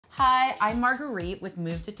Hi, I'm Marguerite with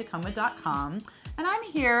MoveToTacoma.com, and I'm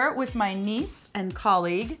here with my niece and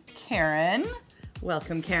colleague, Keryn.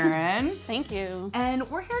 Welcome, Keryn. Thank you. And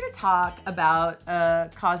we're here to talk about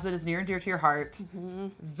a cause that is near and dear to your heart,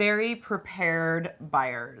 very prepared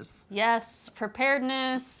buyers. Yes,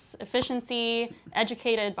 preparedness, efficiency,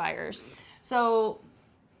 educated buyers. So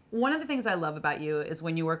one of the things I love about you is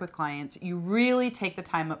when you work with clients, you really take the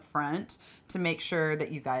time up front to make sure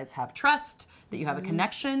that you guys have trust, that you have a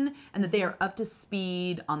connection, and that they are up to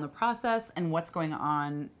speed on the process and what's going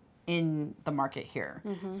on in the market here.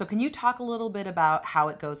 So can you talk a little bit about how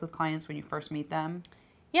it goes with clients when you first meet them?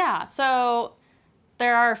 Yeah, so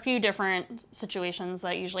there are a few different situations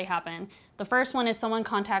that usually happen. The first one is someone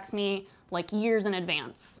contacts me like years in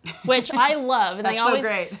advance, which I love. And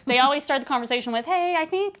they always start the conversation with, hey, I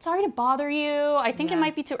think, sorry to bother you. I think it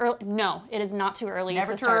might be too early. No, it is not too early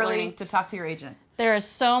Never to too start early learning. to talk to your agent. There is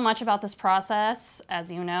so much about this process, as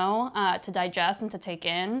you know, to digest and to take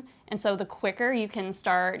in. And so the quicker you can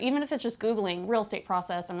start, even if it's just Googling real estate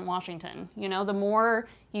process in Washington, you know, the more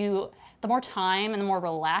time and the more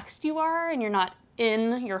relaxed you are and you're not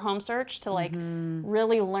in your home search to like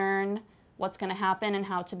really learn what's going to happen and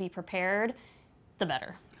how to be prepared, the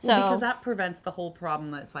better. Well, because that prevents the whole problem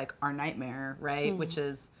that's like our nightmare, right? Which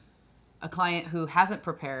is a client who hasn't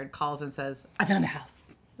prepared calls and says, I found a house.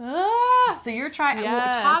 So you're trying to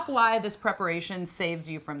talk why this preparation saves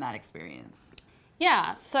you from that experience.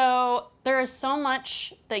 Yeah, so there is so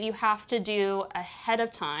much that you have to do ahead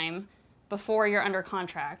of time before you're under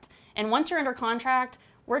contract. And once you're under contract,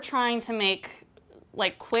 we're trying to make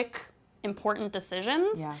like quick, important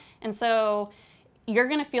decisions. Yeah. And so you're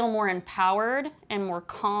gonna feel more empowered and more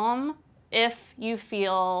calm if you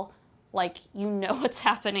feel like you know what's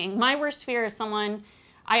happening. My worst fear is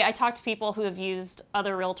I talk to people who have used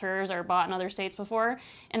other realtors or bought in other states before,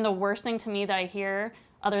 and the worst thing to me that I hear,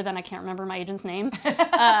 other than I can't remember my agent's name,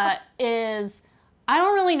 is I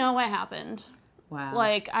don't really know what happened. Wow.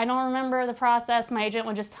 Like, I don't remember the process. My agent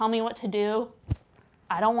would just tell me what to do.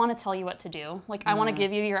 I don't want to tell you what to do. Like, I want to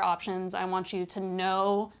give you your options. I want you to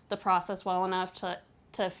know the process well enough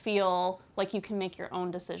to feel like you can make your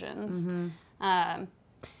own decisions.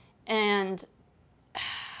 And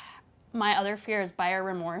my other fear is buyer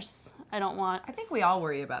remorse. I think we all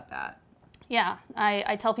worry about that. Yeah,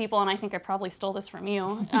 I tell people, and I think I probably stole this from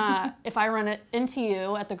you, if I run it into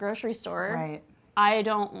you at the grocery store, I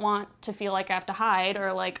don't want to feel like I have to hide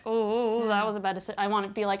or like, oh, that was a bad decision. I want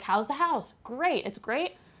to be like, how's the house? Great, it's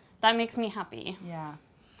great. That makes me happy. Yeah.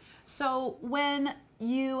 So when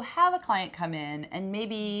you have a client come in and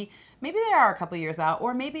maybe they are a couple years out,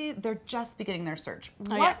 or maybe they're just beginning their search,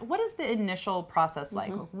 what is the initial process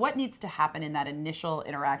like? What needs to happen in that initial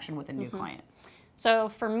interaction with a new client? So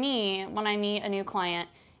for me, when I meet a new client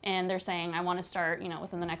and they're saying, I want to start,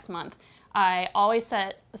 within the next month, I always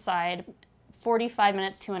set aside 45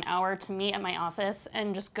 minutes to an hour to meet at my office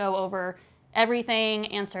and just go over everything,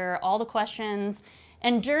 answer all the questions.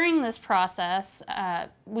 And during this process,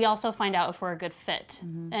 we also find out if we're a good fit.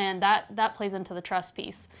 And that plays into the trust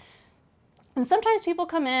piece. And sometimes people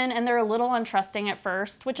come in and they're a little untrusting at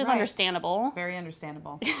first, which is understandable. Very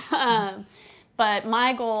understandable. But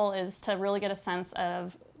my goal is to really get a sense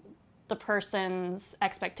of the person's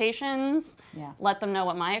expectations, let them know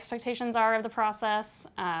what my expectations are of the process,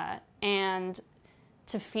 and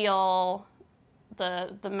to feel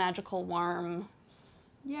the magical, warm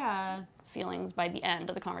feelings by the end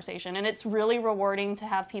of the conversation. And it's really rewarding to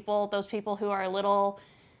have those people who are a little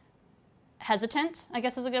hesitant, I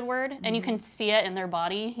guess is a good word, and you can see it in their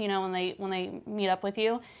body, when they meet up with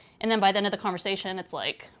you. And then by the end of the conversation, it's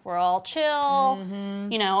like, we're all chill,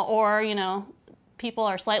 or, people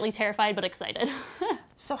are slightly terrified but excited.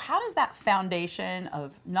 So how does that foundation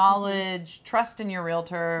of knowledge, trust in your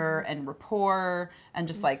realtor, and rapport, and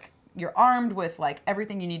just like you're armed with like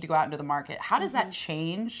everything you need to go out into the market, how does that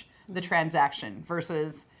change the transaction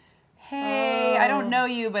versus, hey, I don't know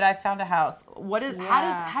you, but I found a house?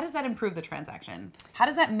 How does that improve the transaction? How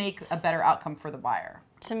does that make a better outcome for the buyer?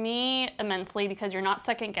 To me, immensely, because you're not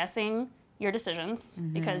second guessing your decisions,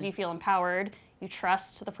 because you feel empowered, you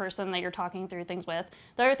trust the person that you're talking through things with.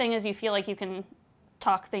 The other thing is you feel like you can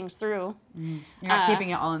talk things through. You're not keeping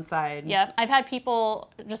it all inside. Yeah, I've had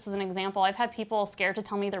people, just as an example, I've had people scared to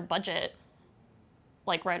tell me their budget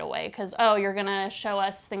like right away because, oh, you're gonna show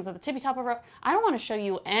us things at the tippy top of our... I don't want to show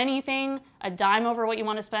you anything, a dime over what you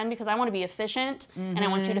want to spend, because I want to be efficient and I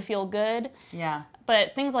want you to feel good. Yeah.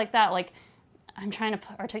 But things like that, like, I'm trying to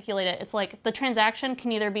articulate it. It's like the transaction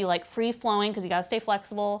can either be like free flowing because you gotta stay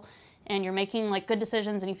flexible and you're making like good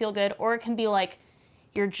decisions and you feel good, or it can be like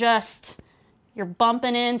you're just you're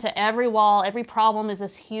bumping into every wall. Every problem is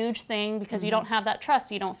this huge thing because you don't have that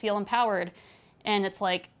trust. You don't feel empowered. And it's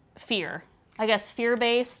like fear. I guess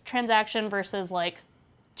fear-based transaction versus like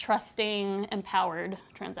trusting, empowered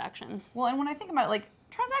transaction. Well, and when I think about it, like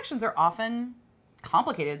transactions are often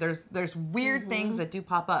complicated. There's weird things that do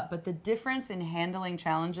pop up, but the difference in handling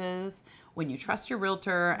challenges when you trust your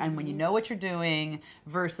realtor and when you know what you're doing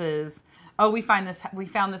versus, oh, we found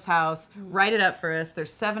this house, write it up for us.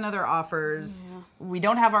 There's 7 other offers. We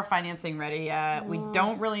don't have our financing ready yet. We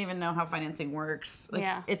don't really even know how financing works. Like,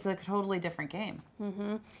 it's a totally different game.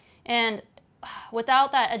 And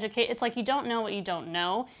without that it's like you don't know what you don't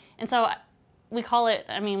know. And so we call it,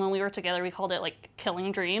 I mean, when we were together, we called it like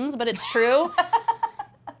killing dreams, but it's true.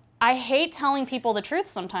 I hate telling people the truth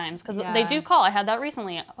sometimes because they do call. I had that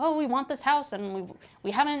recently. Oh, we want this house and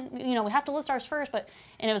we haven't, you know, we have to list ours first.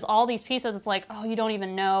 And it was all these pieces. It's like, oh, you don't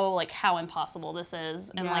even know like how impossible this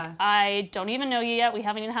is. And like, I don't even know you yet. We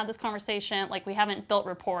haven't even had this conversation. Like we haven't built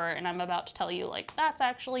rapport and I'm about to tell you like, that's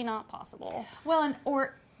actually not possible. Well,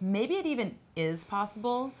 or maybe it even is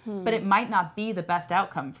possible, but it might not be the best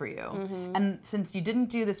outcome for you. And since you didn't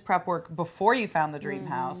do this prep work before you found the dream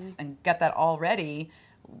house and get that all ready,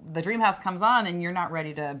 the dream house comes on and you're not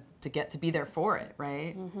ready to get to be there for it,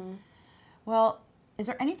 right? Well, is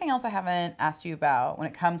there anything else I haven't asked you about when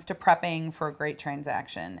it comes to prepping for a great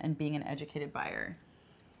transaction and being an educated buyer?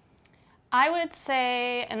 I would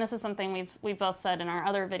say, and this is something we've both said in our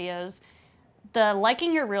other videos, the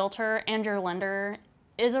liking your realtor and your lender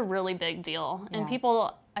is a really big deal. And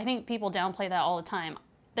I think people downplay that all the time.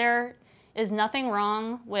 There is nothing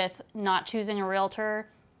wrong with not choosing a realtor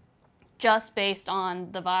just based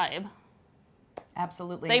on the vibe.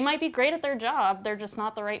 Absolutely. They might be great at their job, they're just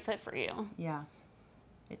not the right fit for you. Yeah.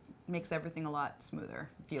 It makes everything a lot smoother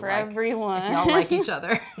if you for everyone. If y'all like each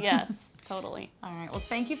other. Yes, totally. All right. Well,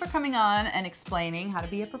 thank you for coming on and explaining how to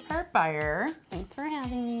be a prepared buyer. Thanks for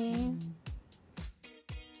having me.